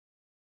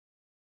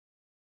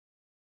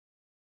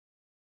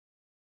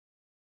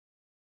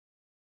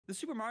The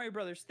Super Mario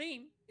Brothers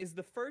theme is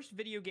the first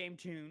video game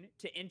tune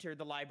to enter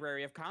the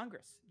Library of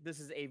Congress.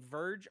 This is a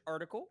Verge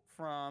article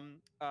from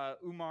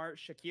Umar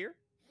Shakir.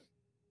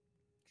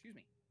 Excuse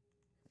me.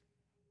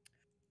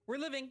 We're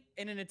living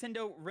in a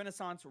Nintendo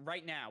renaissance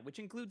right now, which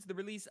includes the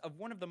release of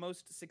one of the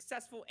most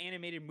successful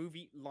animated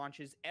movie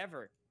launches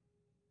ever,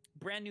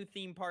 brand new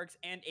theme parks,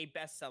 and a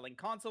best-selling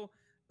console.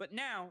 But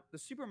now, the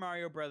Super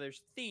Mario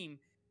Brothers theme,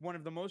 one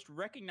of the most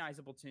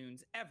recognizable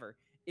tunes ever,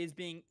 is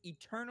being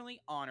eternally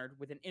honored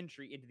with an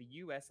entry into the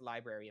U.S.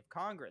 Library of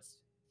Congress.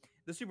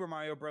 The Super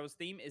Mario Bros.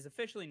 Theme is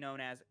officially known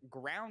as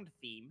ground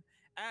theme,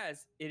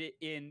 as it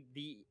in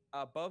the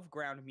above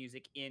ground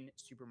music in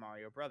Super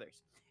Mario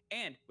Brothers,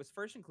 and was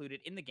first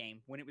included in the game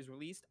when it was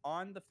released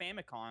on the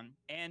Famicom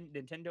and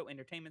Nintendo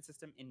Entertainment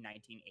System in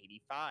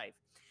 1985.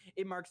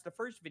 It marks the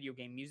first video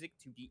game music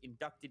to be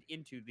inducted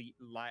into the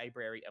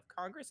Library of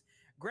Congress.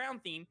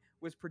 Ground theme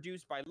was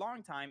produced by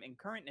longtime and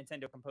current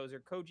Nintendo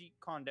composer Koji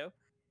Kondo,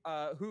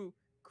 who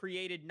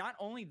created not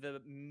only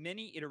the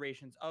many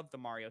iterations of the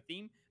Mario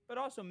theme, but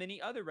also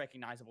many other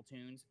recognizable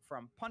tunes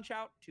from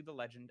Punch-Out to The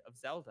Legend of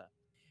Zelda.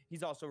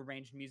 He's also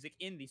arranged music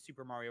in the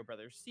Super Mario Bros.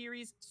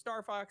 Series,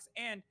 Star Fox,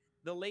 and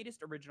the latest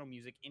original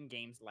music in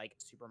games like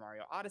Super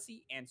Mario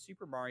Odyssey and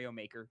Super Mario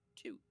Maker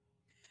 2.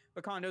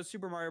 Bakondo's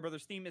Super Mario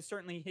Bros. Theme is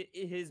certainly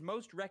his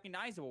most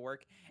recognizable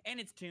work, and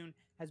its tune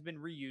has been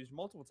reused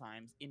multiple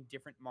times in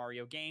different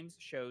Mario games,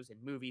 shows,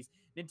 and movies.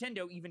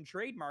 Nintendo even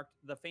trademarked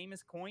the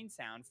famous coin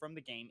sound from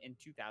the game in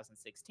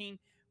 2016,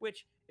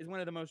 which is one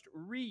of the most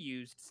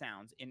reused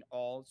sounds in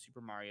all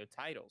Super Mario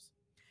titles.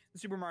 The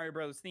Super Mario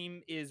Bros.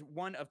 Theme is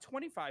one of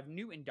 25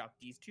 new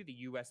inductees to the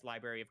U.S.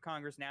 Library of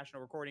Congress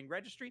National Recording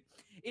Registry.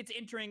 It's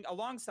entering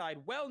alongside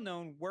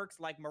well-known works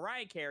like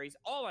Mariah Carey's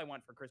All I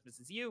Want for Christmas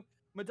Is You,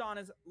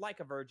 Madonna's Like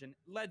a Virgin,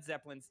 Led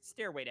Zeppelin's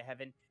Stairway to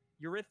Heaven,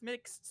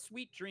 Eurythmics'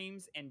 Sweet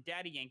Dreams, and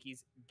Daddy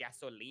Yankee's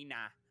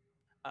Gasolina.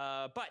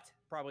 But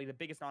probably the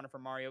biggest honor for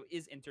Mario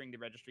is entering the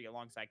registry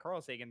alongside Carl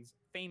Sagan's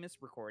famous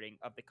recording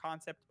of the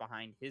concept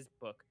behind his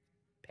book,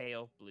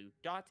 Pale Blue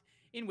Dot,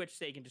 in which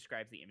Sagan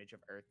describes the image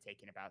of Earth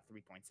taken about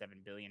 3.7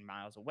 billion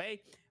miles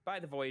away by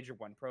the Voyager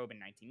 1 probe in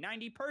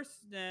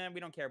 1990. We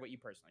don't care what you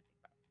personally think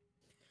about it.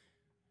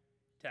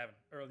 Tavin,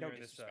 earlier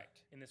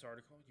in this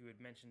article, you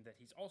had mentioned that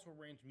he's also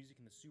arranged music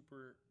in the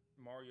Super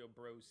Mario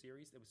Bros.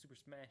 Series. It was Super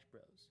Smash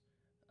Bros.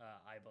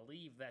 I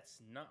believe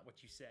that's not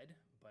what you said,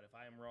 but if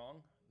I am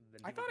wrong, then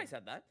I thought I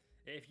said that.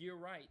 If you're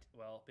right,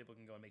 well, people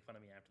can go and make fun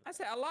of me after that. I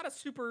said a lot of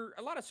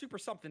super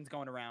somethings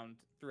going around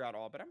throughout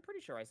all, but I'm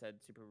pretty sure I said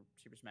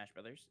Super Smash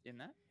Brothers in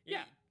that.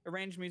 Yeah.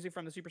 Arranged music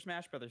from the Super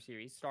Smash Brothers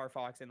series, Star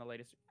Fox, and the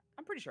latest.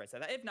 I'm pretty sure I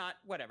said that. If not,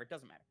 whatever, it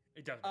doesn't matter.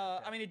 It doesn't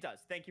matter. I mean, it does.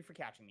 Thank you for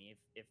catching me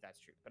if that's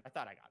true, but I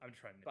thought I got it. I'm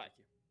trying to nitpick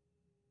you.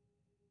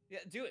 Yeah,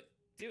 do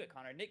it,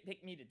 Connor.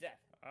 Nitpick me to death.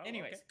 Oh,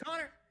 anyways, okay.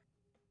 Connor,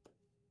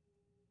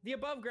 the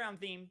above ground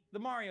theme, the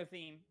Mario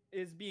theme,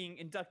 is being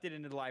inducted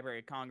into the Library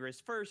of Congress.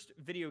 First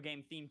video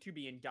game theme to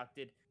be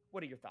inducted.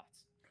 What are your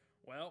thoughts?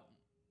 Well,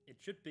 it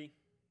should be.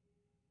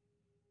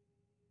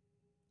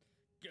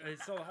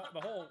 So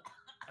the whole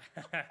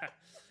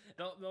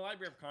the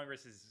Library of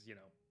Congress is,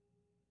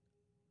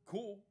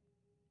 cool,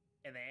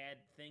 and they add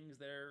things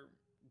that are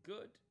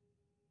good,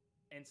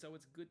 and so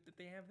it's good that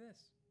they have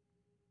this.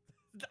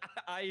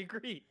 I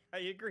agree.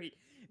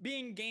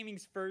 Being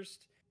gaming's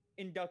first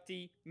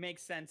inductee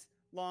makes sense.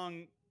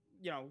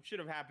 Should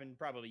have happened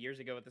probably years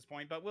ago at this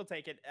point, but we'll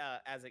take it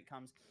as it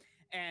comes.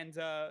 And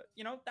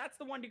that's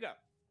the one to go.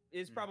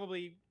 Is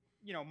probably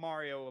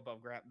Mario above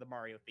the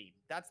Mario theme.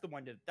 That's the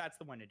one to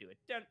do it.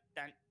 Dun,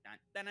 dun, dun,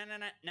 dun, dun, dun,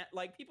 dun, dun.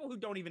 Like, people who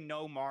don't even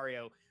know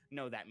Mario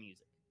know that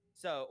music.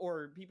 So,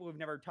 or people who've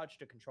never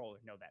touched a controller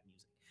know that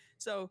music.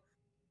 So,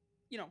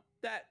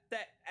 that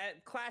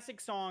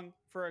classic song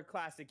for a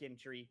classic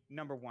entry,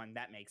 number one,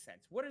 that makes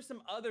sense. What are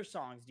some other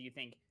songs do you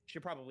think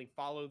should probably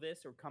follow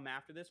this or come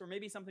after this, or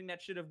maybe something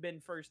that should have been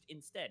first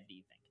instead, do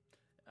you think?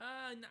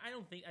 I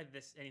don't think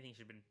anything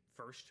should have been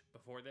first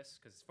before this,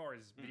 because as far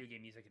as video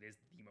game music, it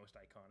is the most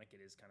iconic.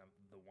 It is kind of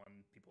the one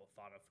people have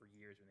thought of for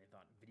years when they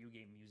thought video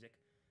game music.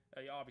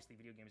 Obviously,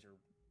 video games are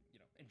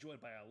enjoyed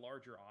by a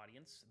larger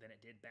audience than it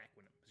did back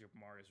when Super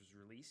Mario was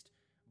released,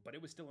 but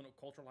it was still a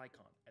cultural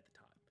icon at the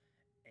time.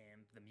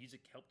 And the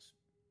music helped,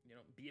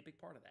 be a big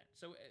part of that.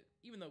 So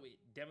even though it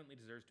definitely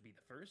deserves to be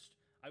the first,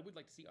 I would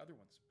like to see other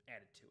ones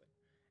added to it.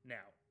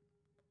 Now,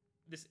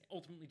 this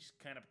ultimately just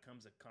kind of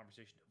becomes a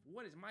conversation of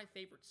what is my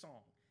favorite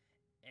song?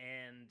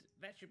 And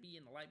that should be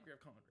in the Library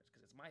of Congress,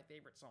 because it's my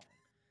favorite song.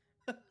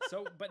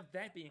 But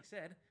that being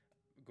said,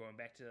 going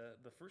back to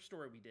the first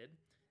story we did,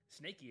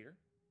 Snake Eater,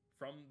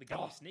 from the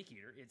game Snake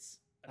Eater, it's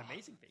an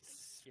amazing thing.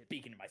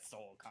 Speaking to my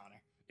soul,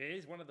 Connor. It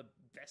is one of the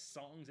best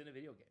songs in a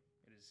video game.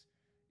 It is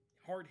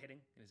hard-hitting,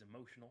 it is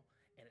emotional,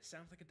 and it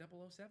sounds like a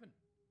 007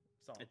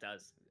 song. It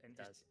does. And it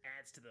just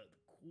adds to the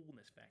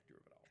coolness factor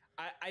of it all.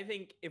 I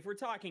think if we're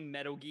talking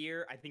Metal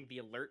Gear, I think the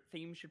Alert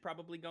theme should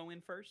probably go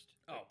in first.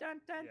 Oh,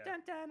 dun, dun,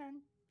 dun, dun,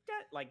 dun,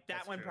 Like that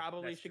That's one true.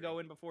 probably That's should true. go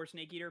in before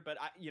Snake Eater, but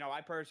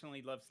I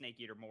personally love Snake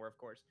Eater more, of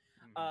course.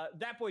 Mhm.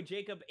 That boy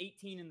Jacob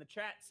 18 in the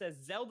chat says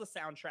Zelda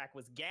soundtrack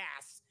was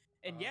gas.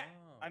 And yeah,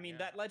 Oh, I mean yeah.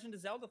 that Legend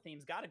of Zelda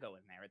theme's got to go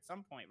in there at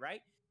some point,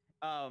 right?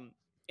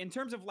 In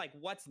terms of like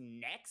what's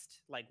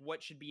next, like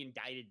what should be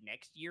indicted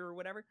next year or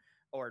whatever,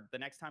 or the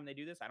next time they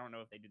do this. I don't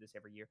know if they do this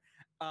every year.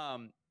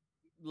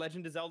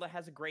 Legend of Zelda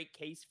has a great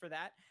case for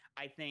that.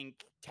 I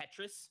think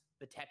Tetris,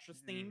 the Tetris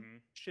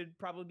theme, should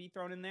probably be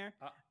thrown in there.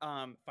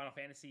 Final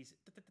Fantasies.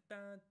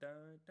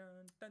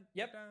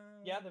 Yep.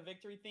 Yeah, the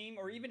victory theme,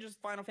 or even just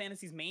Final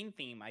Fantasy's main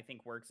theme, I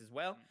think works as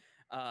well.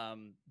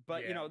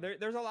 But Yeah.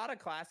 there's a lot of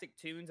classic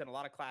tunes and a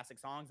lot of classic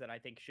songs that I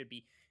think should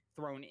be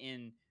thrown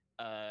in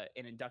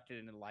and inducted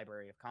into the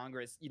Library of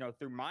Congress.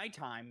 Through my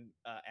time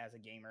as a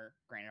gamer,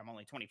 granted I'm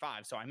only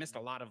 25, so I missed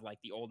a lot of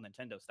like the old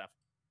Nintendo stuff.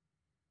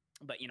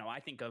 But I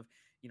think of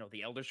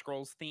the Elder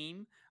Scrolls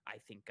theme. I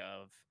think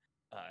of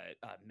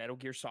Metal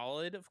Gear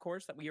Solid, of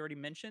course, that we already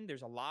mentioned.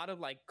 There's a lot of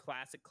like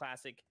classic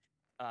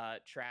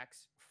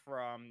tracks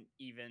from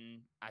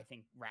even, I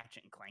think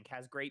Ratchet and Clank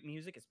has great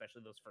music,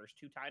 especially those first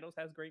two titles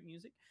has great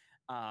music.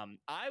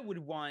 I would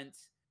want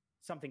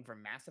something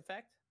from Mass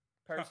Effect,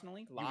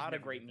 personally. A lot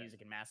of great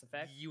music in Mass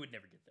Effect. You would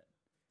never get that.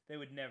 They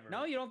would never.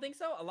 No, you don't think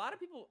so? A lot of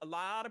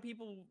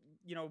people,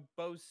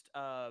 boast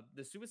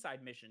the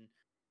Suicide Mission,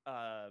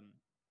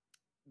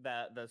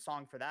 the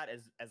song for that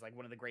as like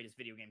one of the greatest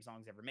video game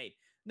songs ever made.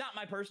 Not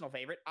my personal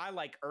favorite. I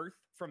like Earth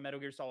from Metal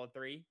Gear Solid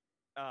 3.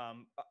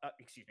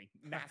 Excuse me,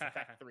 Mass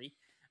Effect 3.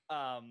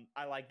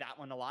 I like that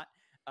one a lot.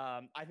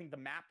 I think the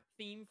map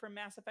theme from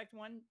Mass Effect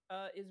 1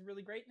 is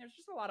really great. And there's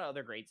just a lot of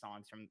other great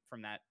songs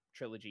from that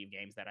trilogy of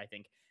games that I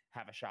think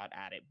have a shot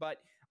at it.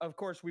 But of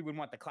course, we would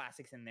want the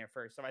classics in there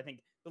first. So I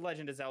think the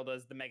Legend of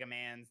Zeldas, the Mega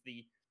Mans,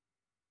 the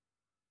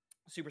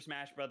Super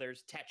Smash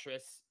Brothers,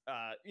 Tetris,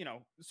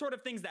 sort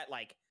of things that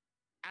like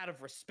out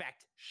of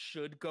respect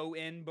should go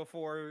in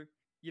before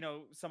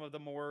some of the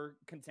more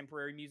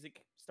contemporary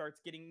music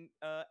starts getting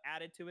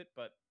added to it.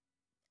 But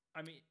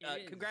I mean,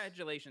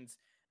 congratulations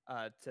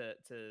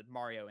to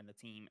Mario and the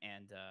team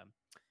and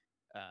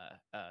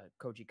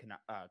Koji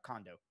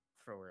Kondo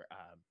for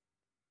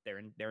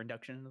their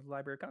induction into the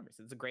Library of Congress.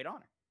 It's a great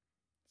honor.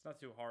 It's not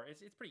too hard.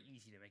 It's pretty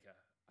easy to make a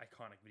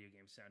iconic video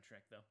game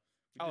soundtrack, though.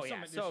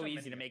 There's so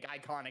easy to make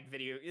iconic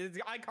video. It's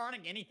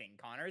iconic anything,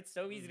 Connor. It's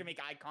so easy to make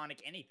iconic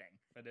anything.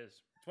 It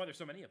is. That's why there's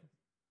so many of them.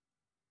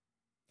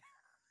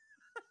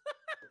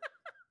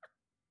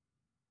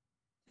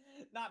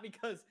 Not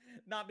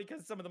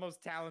because some of the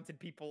most talented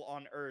people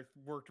on Earth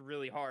worked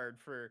really hard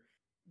for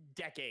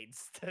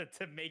decades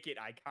to make it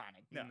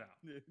iconic. No.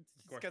 It's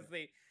just because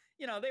they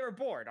were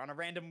bored on a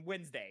random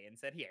Wednesday and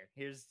said,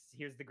 here's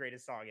the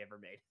greatest song ever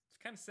made.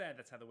 It's kind of sad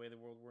that's how the way the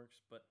world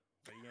works, but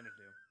what are you gonna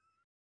do?